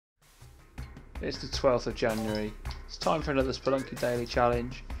It's the 12th of January. It's time for another Spelunky Daily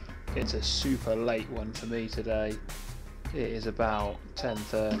Challenge. It's a super late one for me today. It is about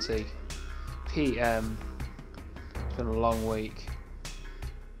 10:30 PM. It's been a long week.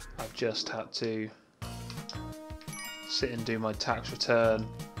 I've just had to sit and do my tax return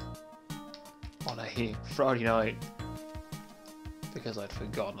on a Friday night because I'd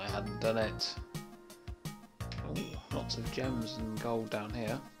forgotten I hadn't done it. Ooh, lots of gems and gold down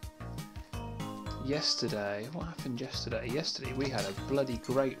here. Yesterday, what happened yesterday? Yesterday we had a bloody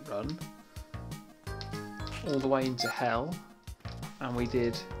great run all the way into hell, and we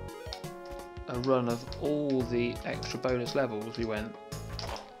did a run of all the extra bonus levels. We went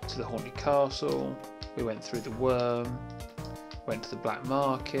to the haunted castle, we went through the worm, went to the black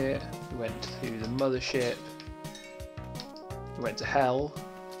market, we went to the mothership, we went to hell,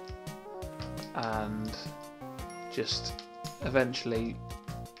 and just eventually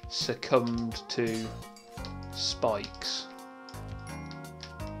succumbed to spikes.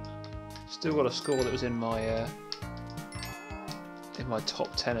 Still got a score that was in my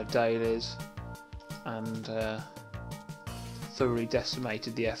top 10 of dailies, and thoroughly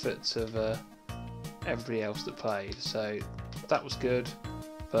decimated the efforts of everybody else that played. So that was good,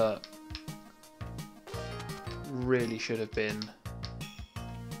 but really should have been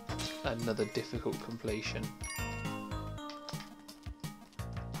another difficult completion.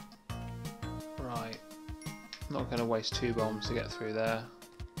 Right, not going to waste 2 bombs to get through there.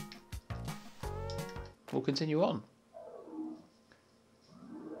 We'll continue on.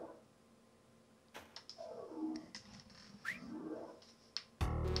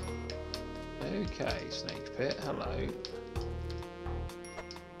 Okay, snake pit, hello.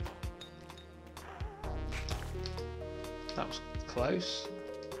 That was close.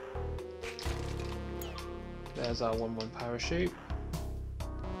 There's our 1-1 parachute.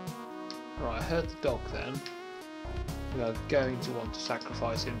 Right, I heard the dog then. We are going to want to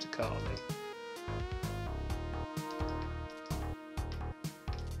sacrifice him to Carly.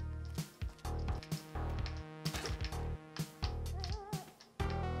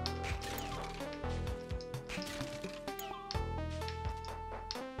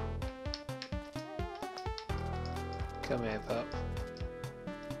 Come here, pup.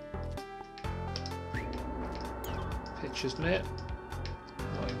 Pitcher's mitt.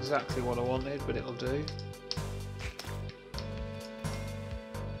 Not exactly what I wanted, but it'll do.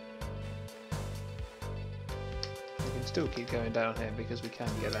 We can still keep going down here because we can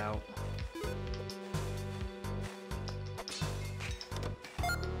get out.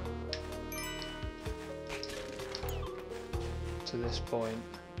 To this point.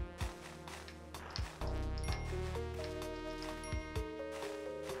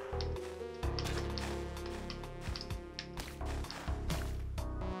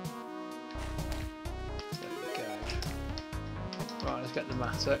 Right, let's get the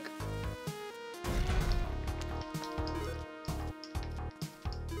mattock.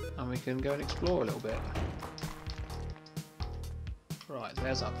 And we can go and explore a little bit. Right,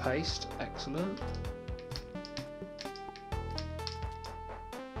 there's our paste, excellent.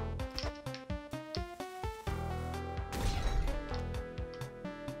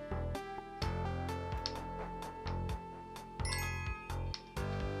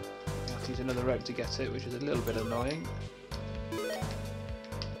 We have to use another rope to get it, which is a little bit annoying.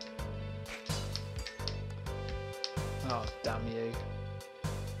 Oh, damn you.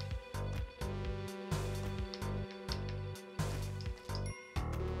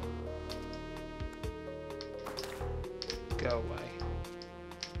 Go away.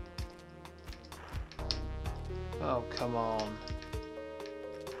 Oh, come on.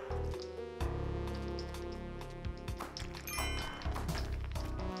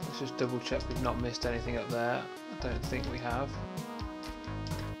 Let's just double check we've not missed anything up there. I don't think we have.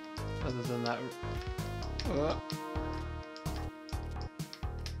 Other than that...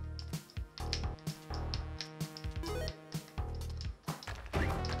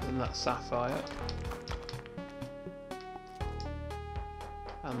 that sapphire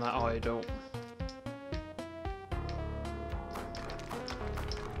and that idol.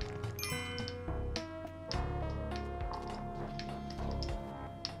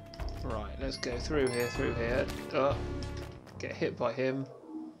 Right, let's go through here, get hit by him,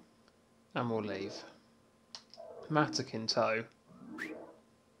 and we'll leave. Mattock in tow.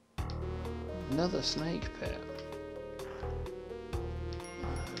 Another snake pit.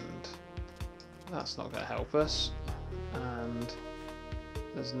 That's not going to help us, and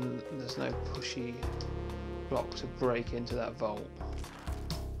there's no pushy block to break into that vault.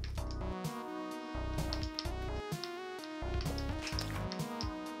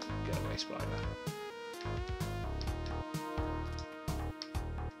 Go anyway, spider.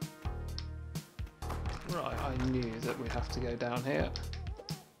 Right, I knew that we'd have to go down here.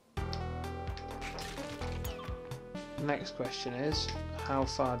 Next question is, how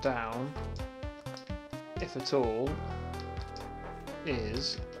far down, if at all,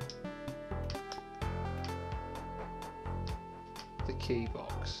 is the key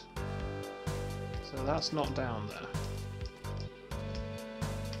box? So that's not down there.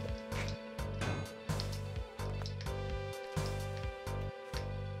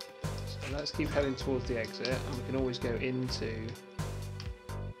 So let's keep heading towards the exit, and we can always go into...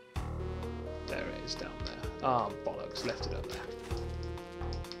 There it is down there. Ah, bollocks, left it up there.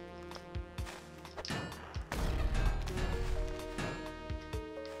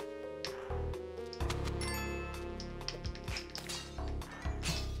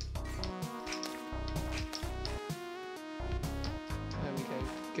 There we go.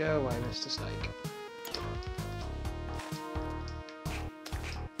 Go away, Mr. Snake.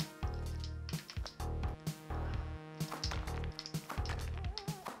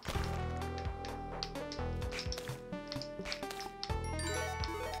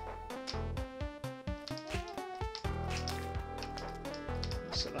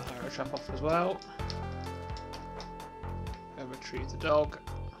 Set that arrow trap off as well. Go retrieve the dog.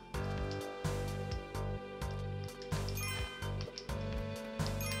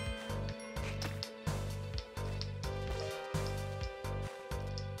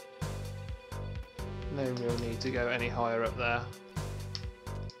 No real need to go any higher up there.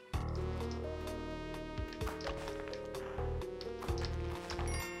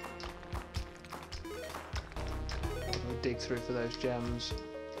 We'll dig through for those gems.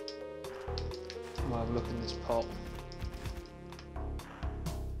 We'll have a look in this pot.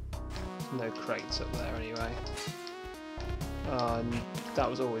 No crates up there anyway. That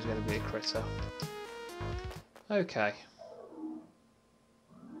was always going to be a critter. Okay.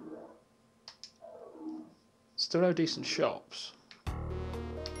 Still no decent shops.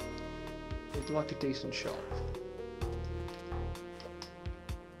 We'd like a decent shop.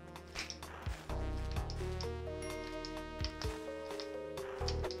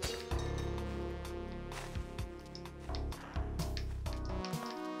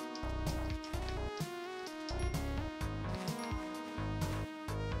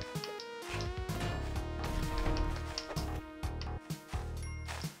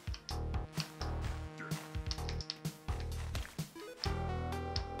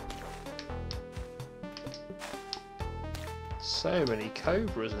 So many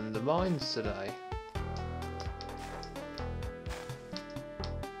cobras in the mines today.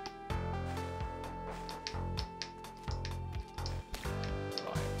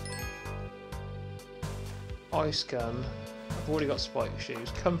 Right. Ice gun. I've already got spike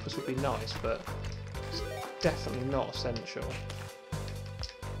shoes. Compass would be nice, but it's definitely not essential.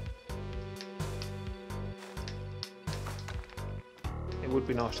 It would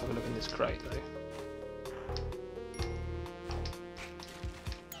be nice to have a look in this crate though.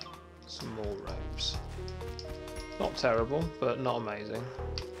 More ropes. Not terrible, but not amazing.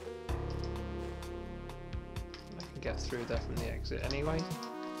 I can get through there from the exit anyway.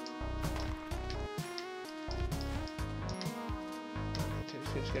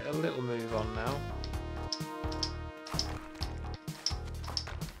 Just get a little move on now.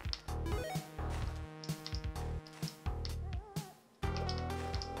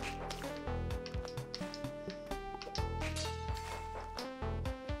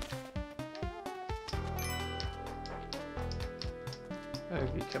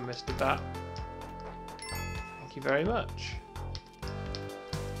 Hope you can Mr. Bat. Thank you very much.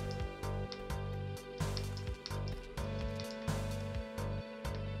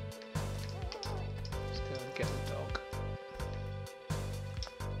 Let's go and get the dog.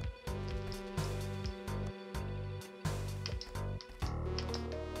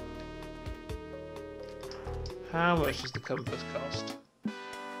 How much does the compass cost?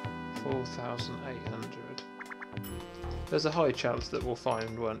 4,800. There's a high chance that we'll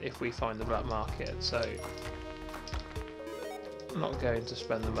find one if we find the black market, so I'm not going to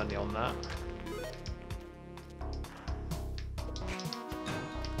spend the money on that.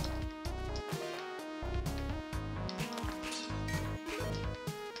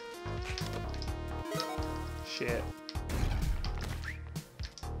 Shit.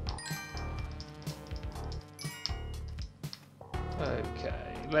 Okay,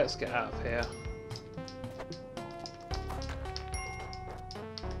 let's get out of here.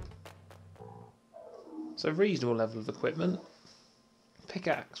 So reasonable level of equipment.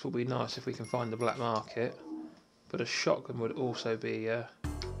 Pickaxe will be nice if we can find the black market, but a shotgun would also be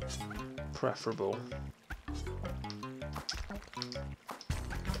preferable.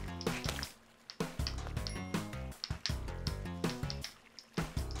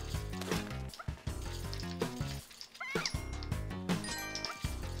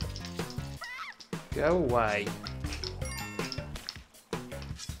 Go away.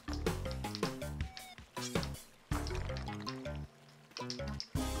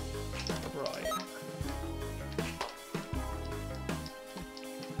 Right.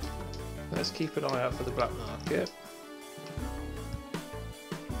 Let's keep an eye out for the black market.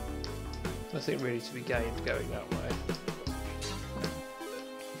 Nothing really to be gained going that way.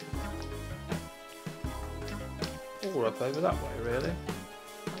 Or up over that way, really.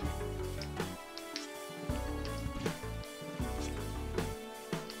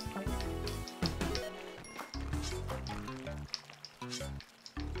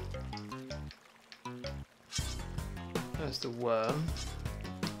 There's the worm.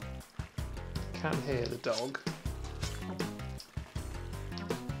 Can hear the dog.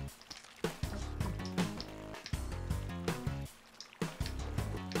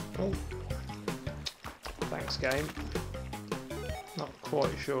 Oh. Thanks, game. Not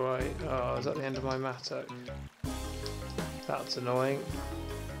quite sure Oh, is that the end of my mattock? That's annoying.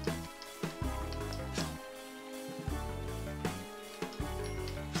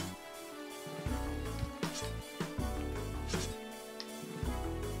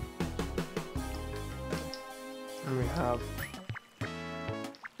 And we have...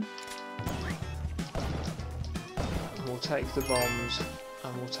 We'll take the bombs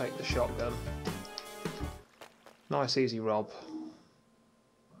and we'll take the shotgun. Nice easy rob.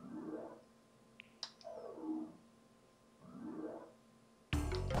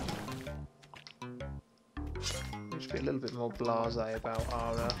 We'll just be a little bit more blasé about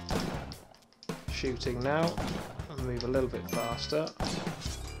our shooting now and move a little bit faster.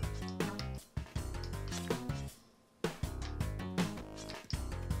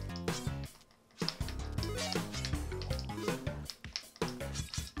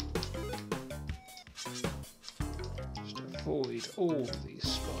 Avoid all of these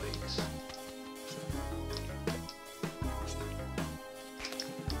spikes.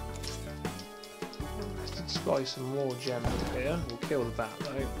 Let's spy some more gems up here. We'll kill the bat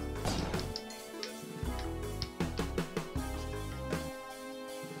though.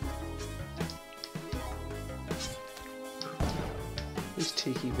 These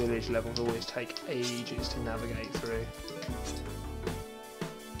Tiki Village levels always take ages to navigate through.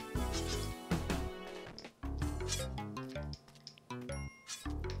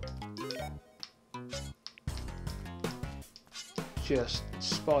 Just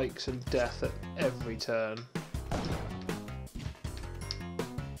spikes and death at every turn.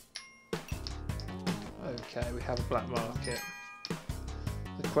 Okay, we have a black market.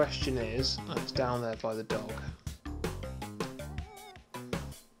 The question is, it's down there by the dog.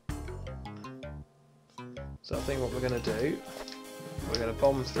 So I think what we're going to do, we're going to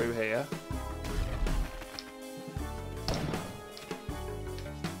bomb through here.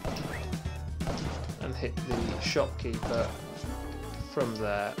 And hit the shopkeeper from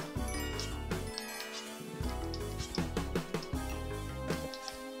there.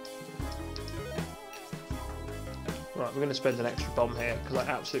 Right, we're going to spend an extra bomb here because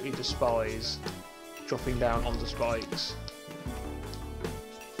I absolutely despise dropping down onto spikes.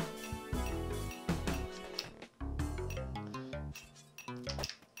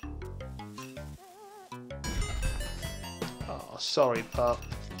 Oh, sorry, pup.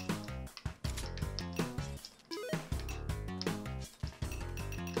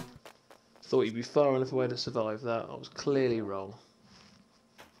 Thought you'd be far enough away to survive that. I was clearly wrong.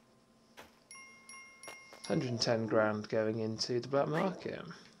 110 grand going into the black market.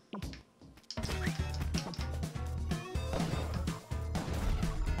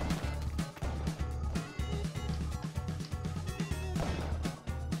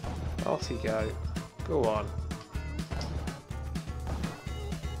 Off you go. Go on.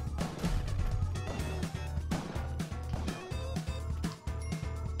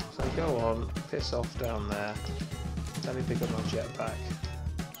 Go on, piss off down there. Let me pick up my jetpack.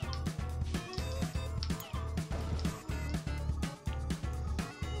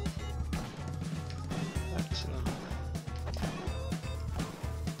 Excellent.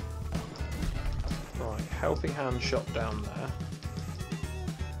 Right, helping hand shot down there.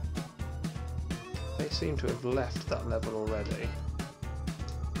 They seem to have left that level already,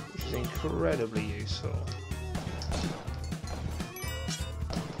 which is incredibly useful.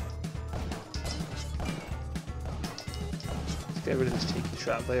 Get rid of this Tiki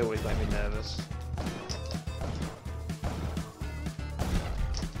trap, they always make me nervous.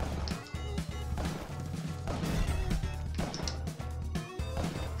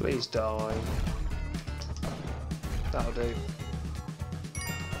 Please die. That'll do.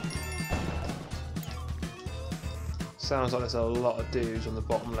 Sounds like there's a lot of dudes on the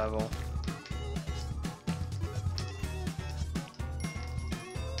bottom level.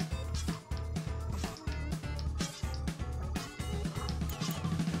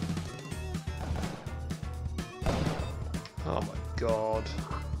 Oh my god.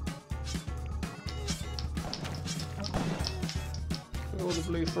 Look at all the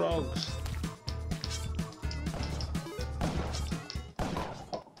blue frogs.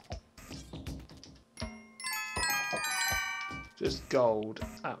 Just gold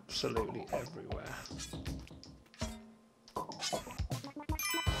absolutely everywhere.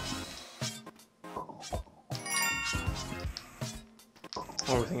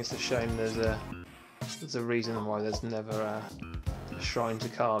 I think it's a shame there's a reason why there's never a shrine to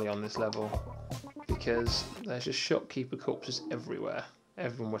Kali on this level, because there's just shopkeeper corpses everywhere.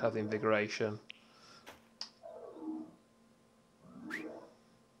 Everyone would have the invigoration.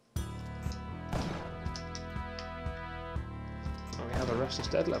 And we have a Restless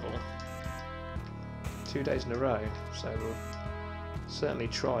Dead level. 2 days in a row, so we'll certainly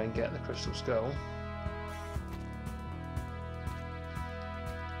try and get the Crystal Skull.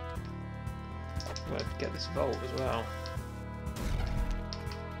 I'm going to get this vault as well.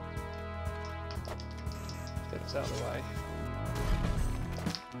 Let's get this out of the way.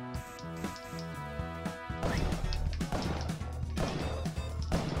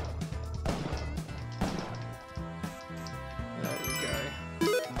 There we go.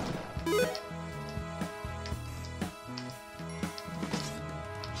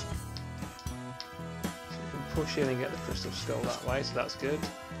 So we can push in and get the Crystal Skull that way, so that's good.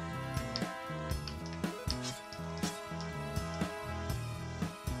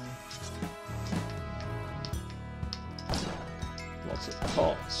 Lots of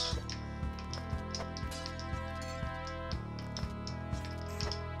pots.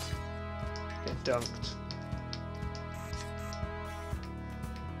 Get dunked.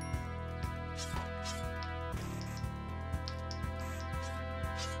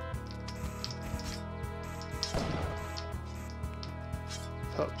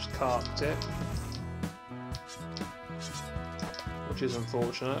 Pups carked it, which is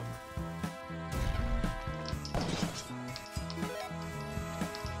unfortunate.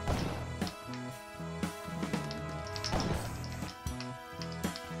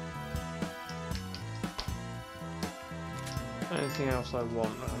 Anything else I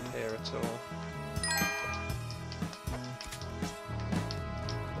want around here at all?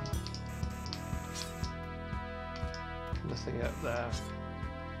 Nothing up there.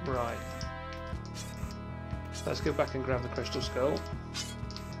 Right. Let's go back and grab the Crystal Skull.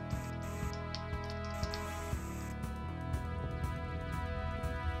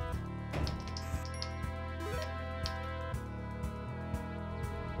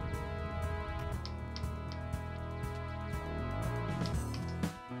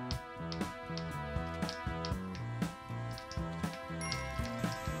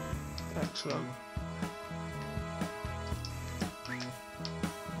 Excellent.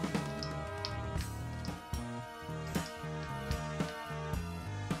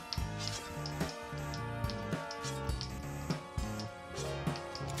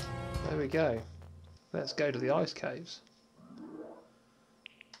 There we go. Let's go to the ice caves.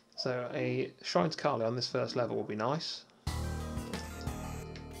 So a shrine to Kali on this first level will be nice.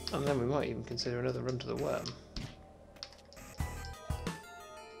 And then we might even consider another run to the worm.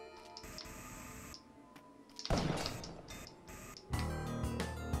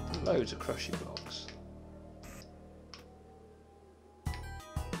 Loads of crushy blocks.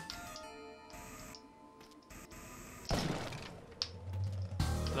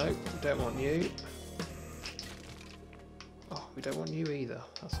 Nope, we don't want you. Oh, we don't want you either.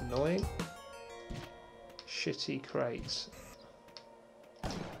 That's annoying. Shitty crates.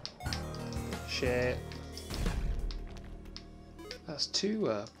 Shit. That's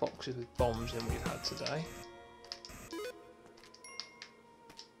 2 boxes with bombs in we've had today.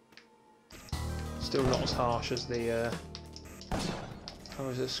 Still not as harsh as the how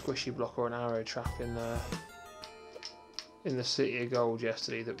was it, a squishy block or an arrow trap in the City of Gold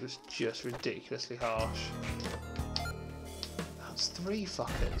yesterday that was just ridiculously harsh. That's 3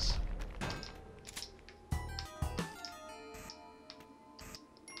 fuckers.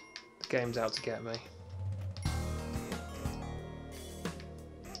 The game's out to get me.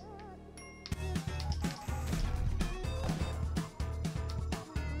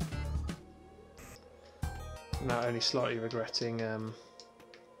 Now only slightly regretting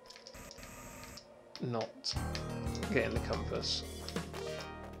not getting the compass.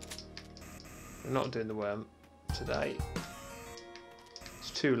 We're not doing the worm today.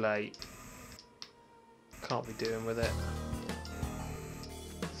 It's too late. Can't be doing with it.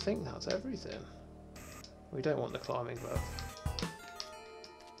 I think that's everything. We don't want the climbing glove.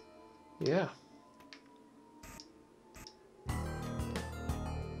 Yeah.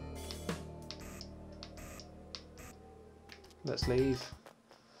 Let's leave.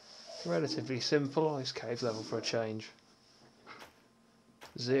 Relatively simple ice cave level for a change.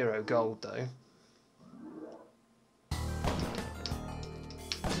 0 gold though.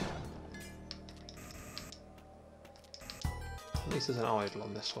 At least there's an idol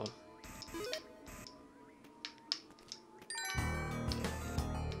on this one.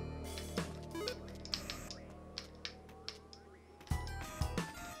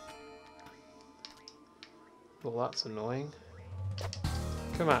 Well, that's annoying.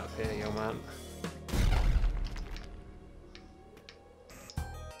 Come out of here, young man.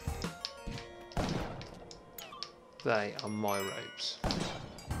 They are my ropes.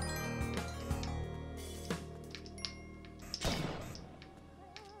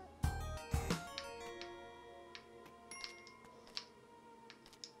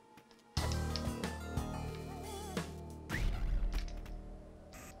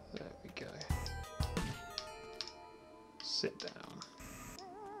 There we go. Sit down.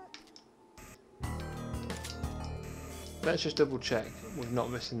 Let's just double check we're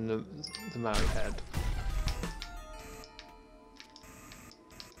not missing the married head.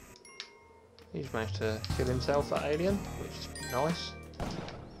 He's managed to kill himself, that alien, which is nice.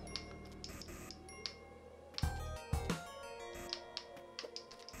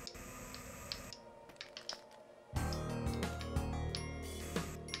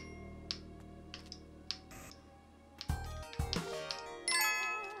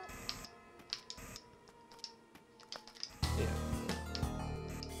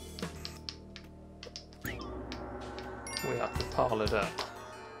 We have to pile it up.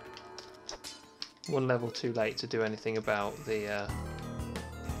 One level too late to do anything about the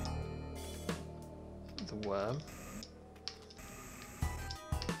worm.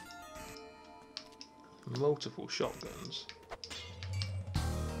 Multiple shotguns.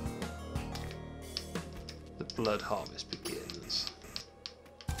 The blood harvest begins.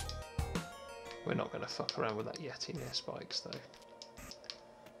 We're not going to fuck around with that Yeti near spikes though.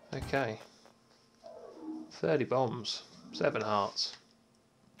 Okay. 30 bombs. 7 hearts.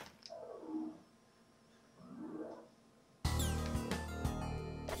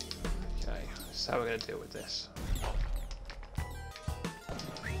 Okay, so how we're going to deal with this.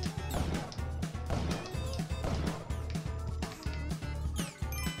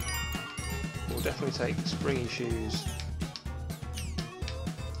 We'll definitely take springy shoes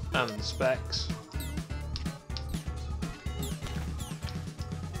and the specs.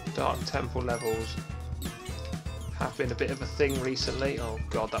 Dark temple levels have been a bit of a thing recently. Oh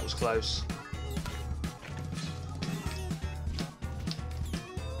god, that was close.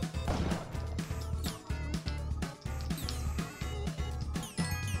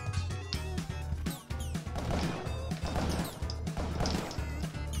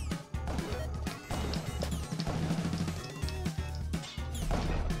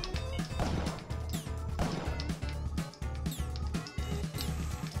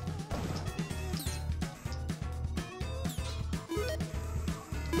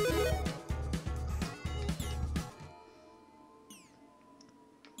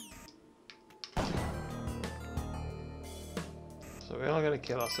 So we are going to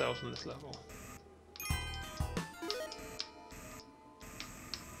kill ourselves on this level.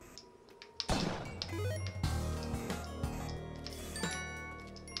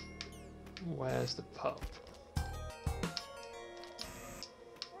 Where's the pup?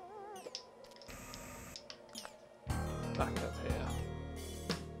 Back up here.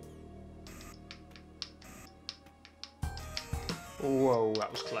 Whoa,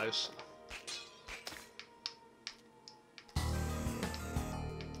 that was close.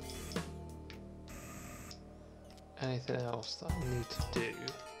 Anything else that I need to do?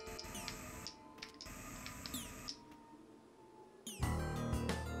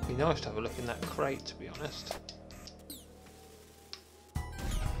 It'd be nice to have a look in that crate, to be honest.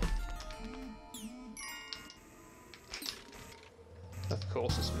 Of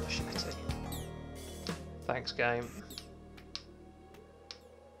course it's a machete. Thanks, game.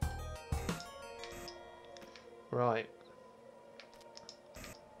 Right.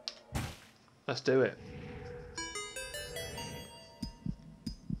 Let's do it.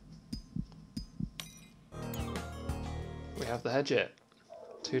 We have the hedge it.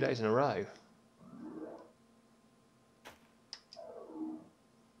 2 days in a row.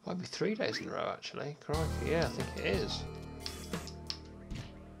 Might be 3 days in a row actually. Crikey, yeah, I think it is.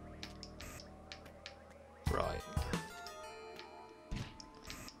 Right.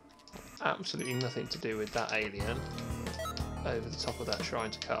 Absolutely nothing to do with that alien over the top of that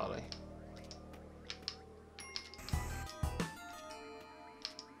shrine to Kali.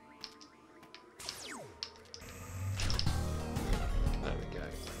 There we go.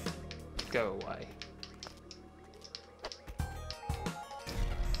 Go away.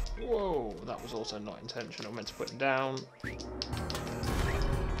 Whoa, that was also not intentional. I meant to put it down.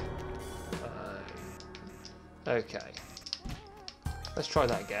 Okay. Let's try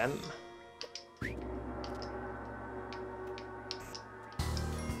that again.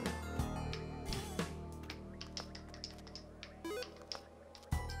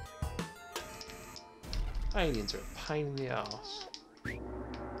 Aliens are a pain in the arse.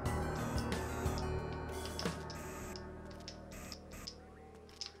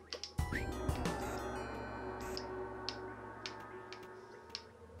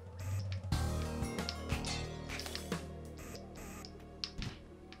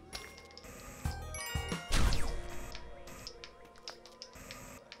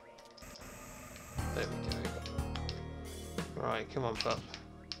 There we go. Right, come on, pup.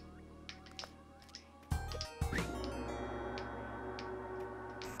 I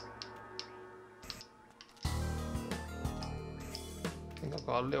think I've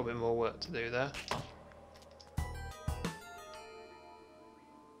got a little bit more work to do there.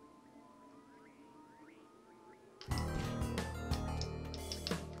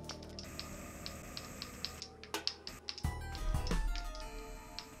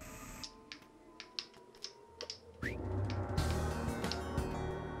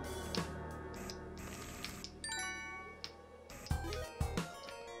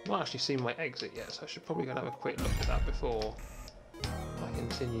 I've not actually seen my exit yet, so I should probably go and have a quick look at that before I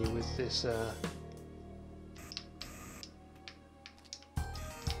continue with this.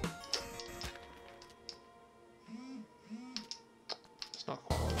 It's not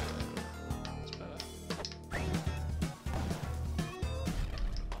quite what I wanted. It's better.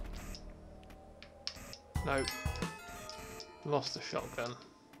 Nope. Lost the shotgun.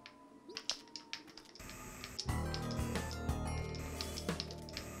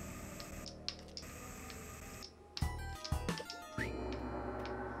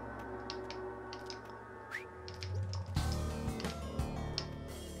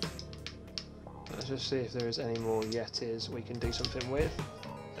 Let's just see if there is any more Yetis we can do something with.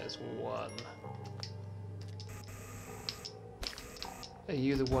 There's one. Are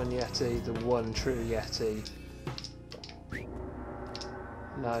you the one Yeti? The one true Yeti?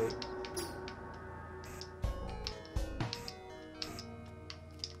 No.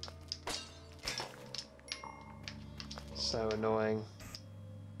 So annoying.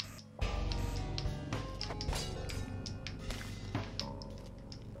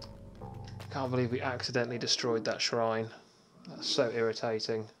 Can't believe we accidentally destroyed that shrine. That's so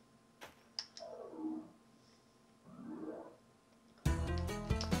irritating.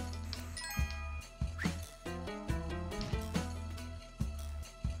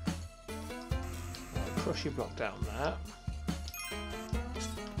 Crush your block down there.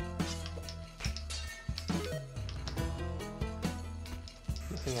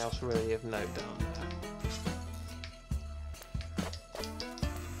 Nothing else really of note down there.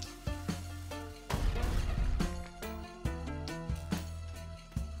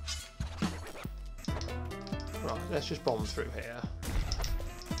 Right, let's just bomb through here.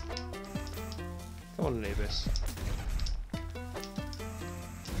 Come on, Anubis.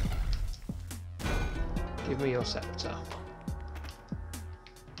 Give me your scepter.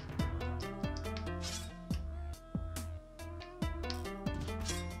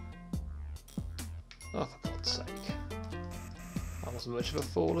 Oh, for God's sake. That wasn't much of a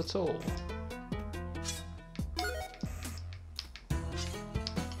fall at all.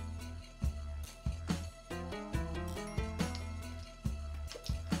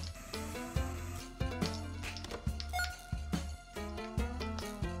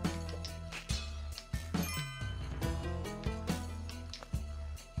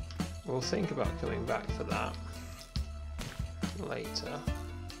 We'll think about coming back for that later.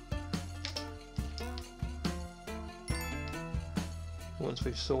 Once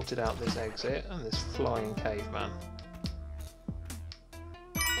we've sorted out this exit and this flying caveman.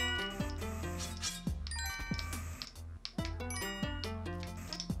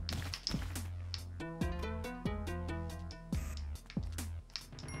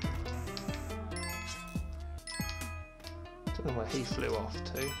 Don't know where he flew off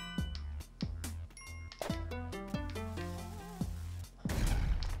to.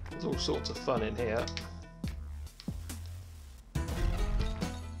 There's all sorts of fun in here.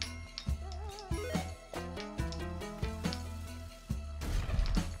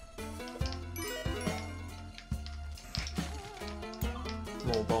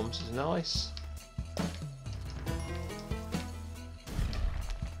 More bombs is nice.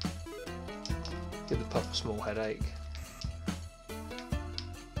 Give the pup a small headache.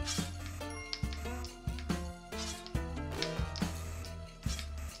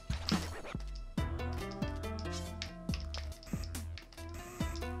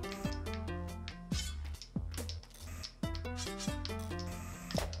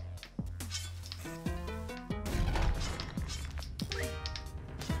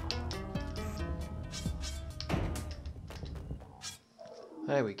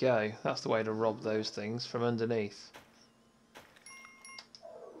 There we go, that's the way to rob those things from underneath.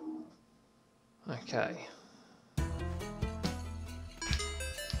 Okay. Oh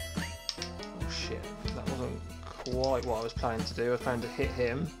shit, that wasn't quite what I was planning to do. I was planning to hit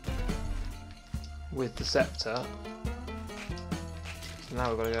him with the scepter. So now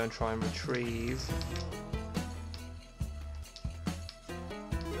we've got to go and try and retrieve.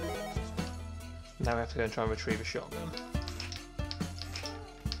 Now we have to go and try and retrieve a shotgun.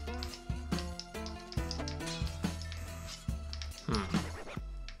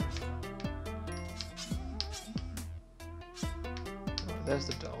 There's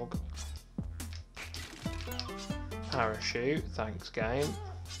the dog. Parachute, thanks game.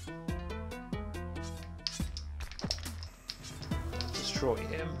 Destroy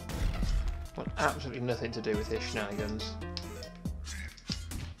him. Want absolutely nothing to do with his shenanigans.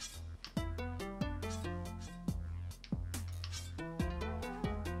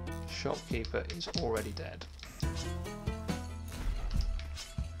 Shopkeeper is already dead.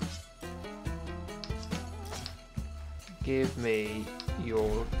 Give me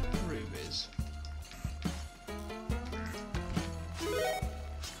your rubies.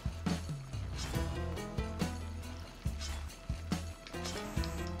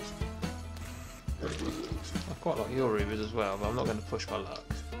 I quite like your rubies as well, but I'm not going to push my luck.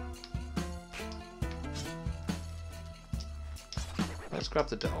 Let's grab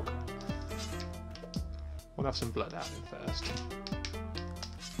the dog. We'll have some blood out of him first.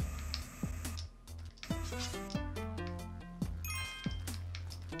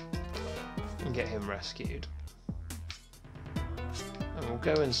 And get him rescued. And we'll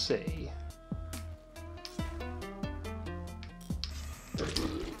go and see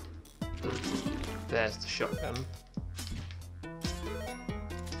there's the shotgun.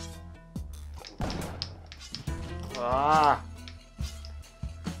 Ah!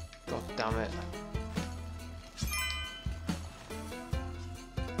 God damn it.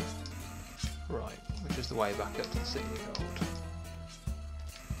 Right, which is the way back up to the City of Gold.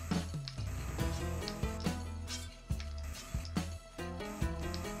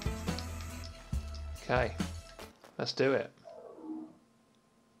 Okay, let's do it.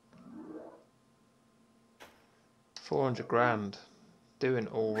 400 grand, doing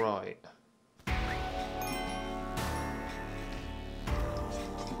all right.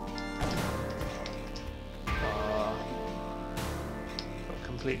 Got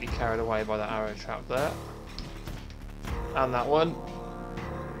completely carried away by that arrow trap there. And that one.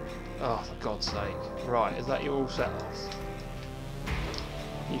 Oh, for God's sake. Right, is that you all set off?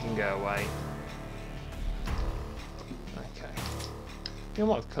 You can go away. I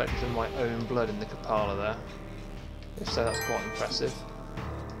might have collected some of my own blood in the Kapala there. If so, that's quite impressive.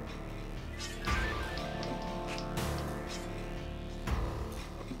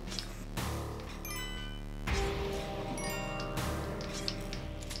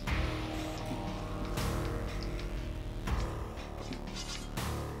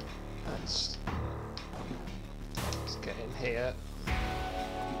 Let's get in here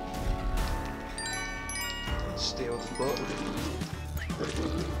and steal the book.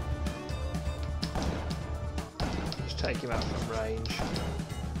 Just take him out from range.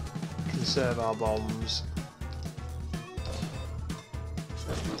 Conserve our bombs.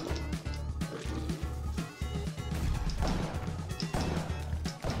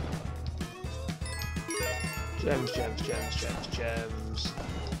 Gems, gems, gems, gems, gems.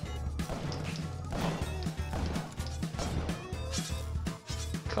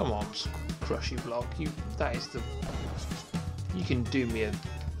 Come on, Crushy Block. That is the. You can do me a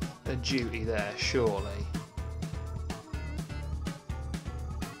duty there, surely.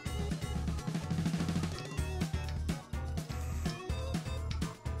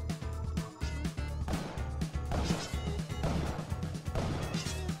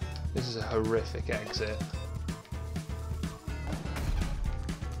 This is a horrific exit.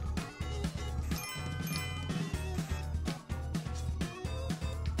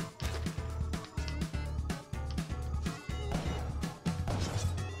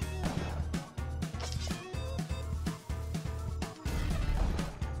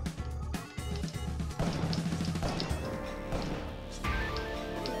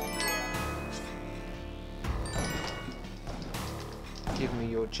 Give me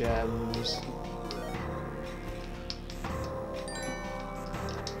your gems.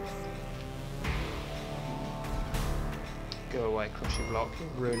 Go away, crushing block.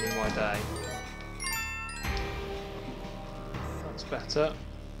 You're ruining my day. That's better.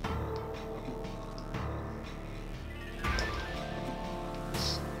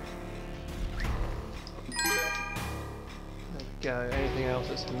 Go. Anything else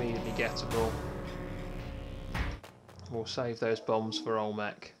that's immediately gettable? We'll save those bombs for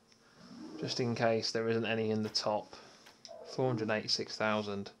Olmec, just in case there isn't any in the top.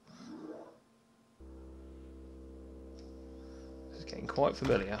 486,000. This is getting quite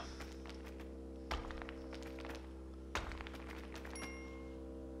familiar.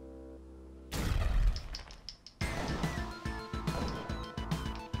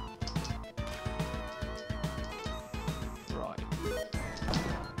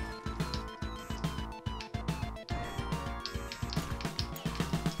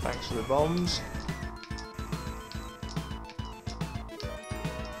 Thanks for the bombs.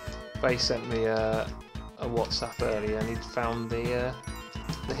 Base sent me a WhatsApp earlier, and he'd found the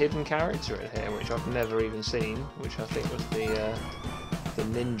hidden character in here, which I've never even seen, which I think was the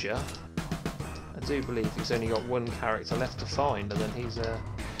ninja. I do believe he's only got one character left to find, and then he's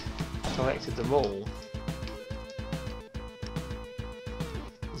collected them all.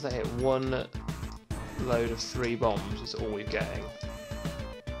 As they hit one load of 3 bombs, is all we're getting.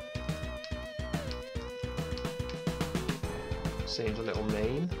 Seems a little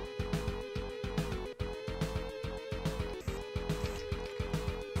mean.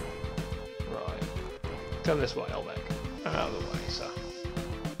 Right. Come this way, Olmec. Out of the way, sir.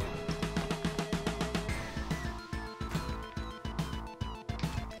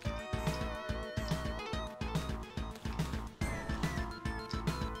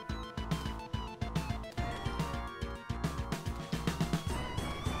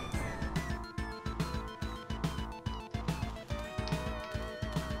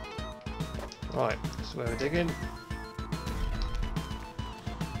 Right, this is where we're digging.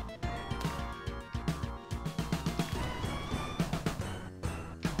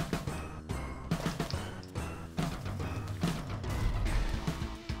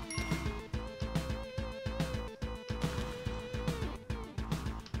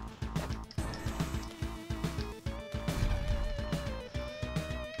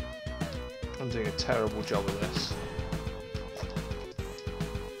 I'm doing a terrible job of this.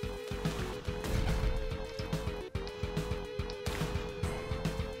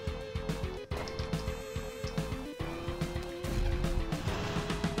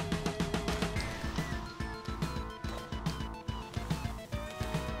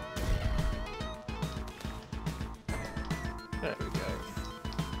 There we go.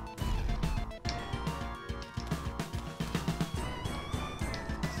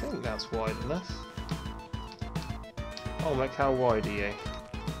 I think that's wide enough. Oh, Mick, how wide are you?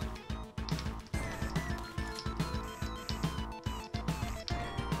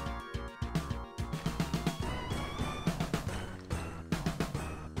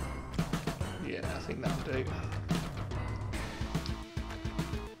 Yeah, I think that'll do.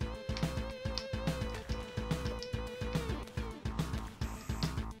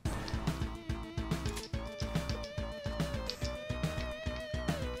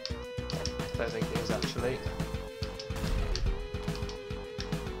 I don't think it is actually.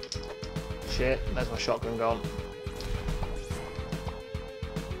 Shit, there's my shotgun gone.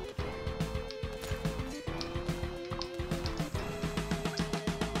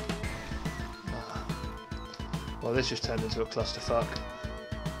 Well, this just turned into a clusterfuck.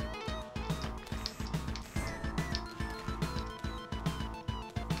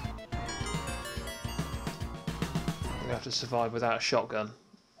 I'm gonna have to survive without a shotgun.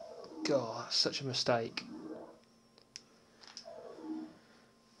 God, that's such a mistake.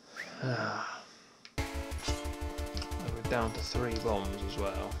 And we're down to 3 bombs as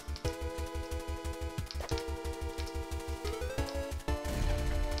well.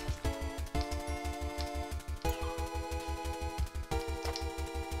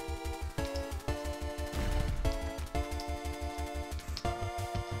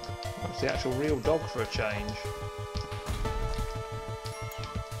 That's the actual real dog for a change.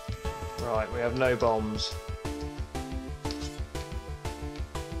 Right, we have no bombs.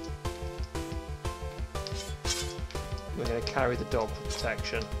 We're going to carry the dog for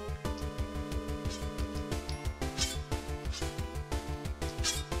protection.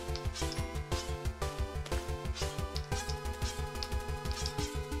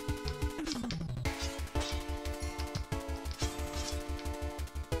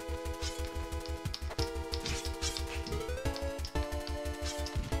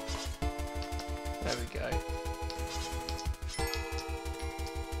 There we go.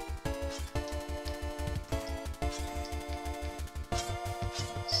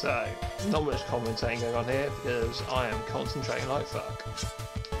 So, not much commentating going on here because I am concentrating like fuck.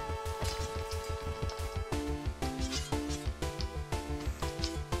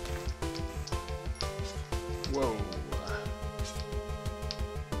 Whoa.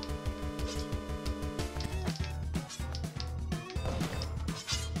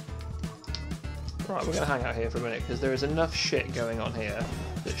 Right, we're going to hang out here for a minute because there is enough shit going on here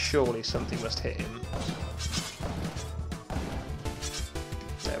that surely something must hit him.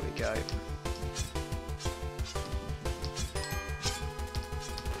 There we go.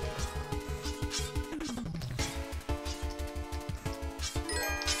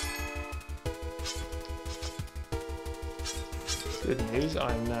 Good news,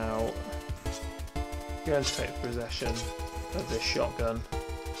 I am now going to take possession of this shotgun,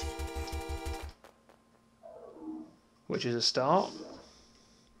 which is a start.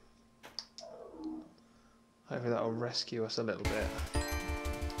 Hopefully that will rescue us a little bit,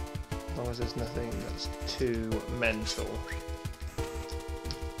 as long as there's nothing that's too mental,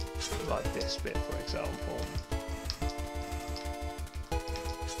 like this bit for example.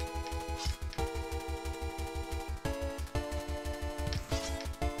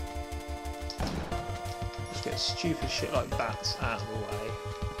 Get stupid shit like bats out of the way.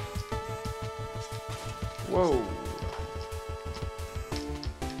 Whoa!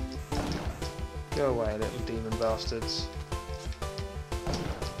 Go away, little demon bastards.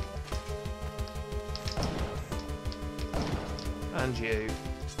 And you.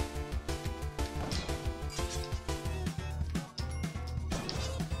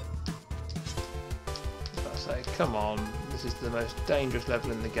 I say, come on, this is the most dangerous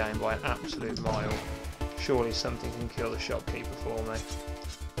level in the game by an absolute mile. Surely something can kill the shopkeeper for me.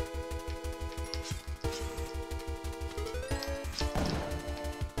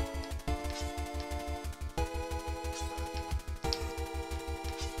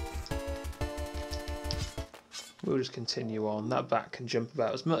 We'll just continue on. That bat can jump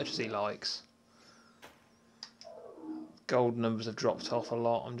about as much as he likes. Gold numbers have dropped off a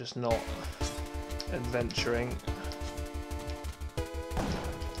lot. I'm just not adventuring.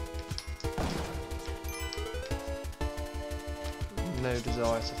 No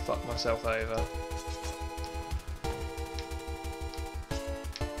desire to fuck myself over.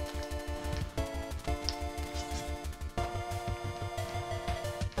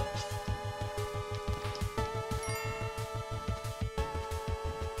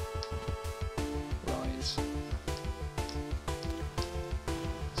 Right.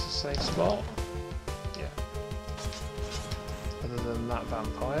 It's a safe spot. Yeah. Other than that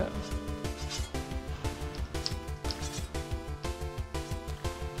vampire.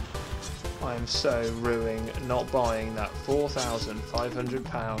 I am so ruining not buying that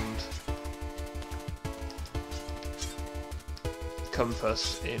 £4,500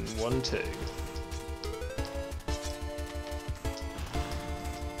 compass in 1-2.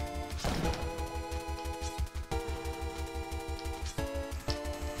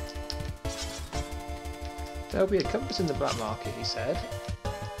 There'll be a compass in the black market, he said.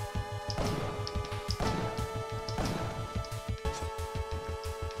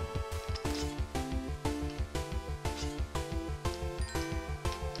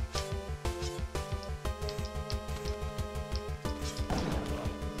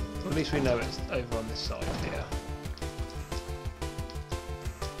 At least we know it's over on this side here.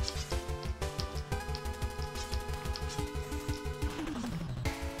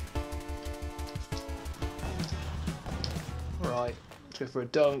 Right, let's go for a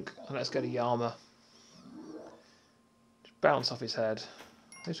dunk and let's go to Yama. Just bounce off his head.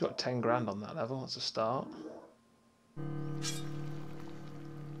 He's got 10 grand on that level, that's a start.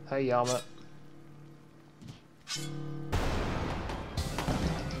 Hey Yama.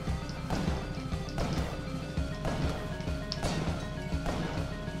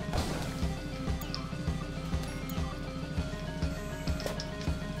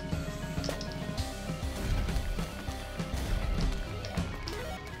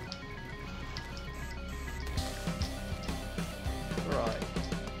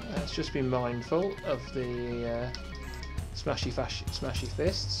 Just be mindful of the smashy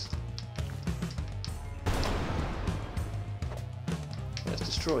fists. Let's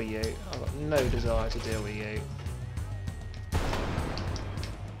destroy you. I've got no desire to deal with you.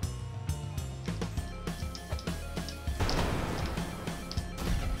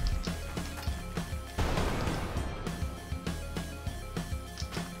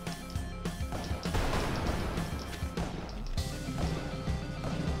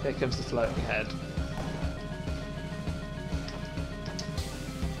 Here comes the floating head.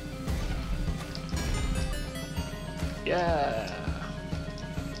 Yeah!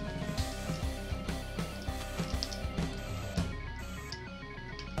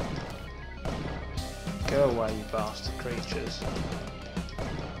 Go away, you bastard creatures.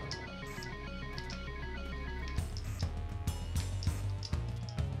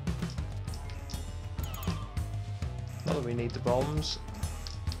 Not that we need the bombs.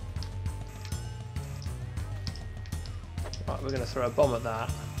 Right, we're going to throw a bomb at that.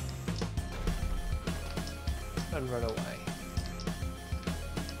 And run away.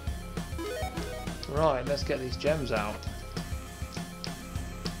 Right, let's get these gems out.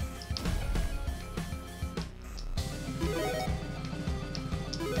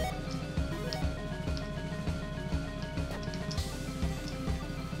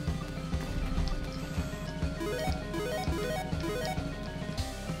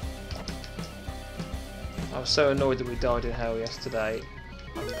 I was so annoyed that we died in hell yesterday.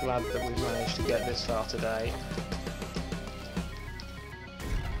 I'm glad that we managed to get this far today.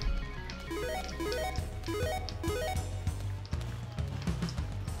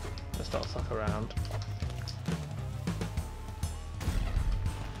 Let's not fuck around.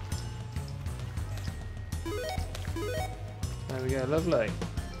 There we go, lovely.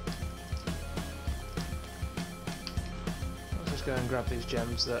 Let's just go and grab these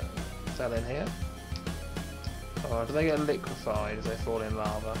gems that fell in here. Oh, do they get liquefied as they fall in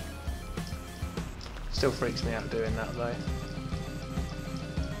lava? Still freaks me out doing that though.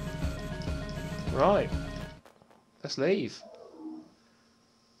 Right, let's leave.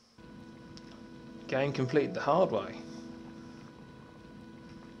 Game complete the hard way.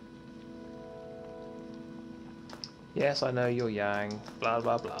 Yes, I know you're Yang. Blah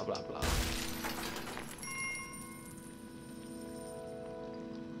blah blah blah blah.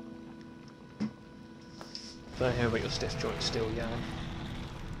 Don't hear about your stiff joints still, Yama.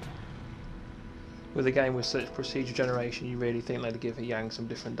 With a game with such procedure generation, you really think they'd give a Yang some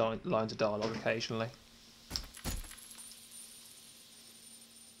different lines of dialogue occasionally.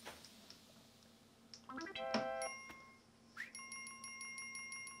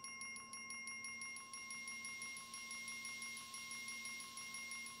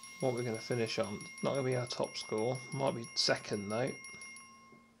 What we're going to finish on, not going to be our top score, might be second though.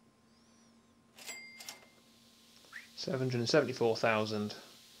 774,000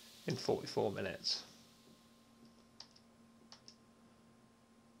 in 44 minutes.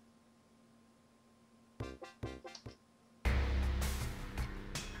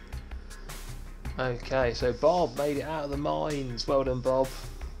 Okay, so Bob made it out of the mines. Well done, Bob.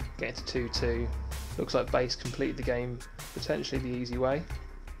 Getting to 2-2. Looks like Base completed the game potentially the easy way.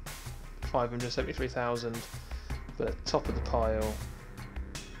 573,000, but top of the pile.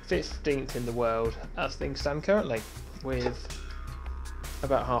 15th in the world as things stand currently, with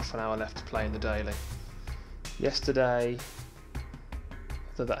about half an hour left to play in the daily. Yesterday,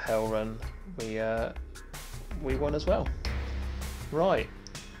 after that hell run, we won as well. Right.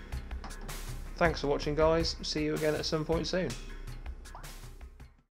 Thanks for watching, guys. See you again at some point soon.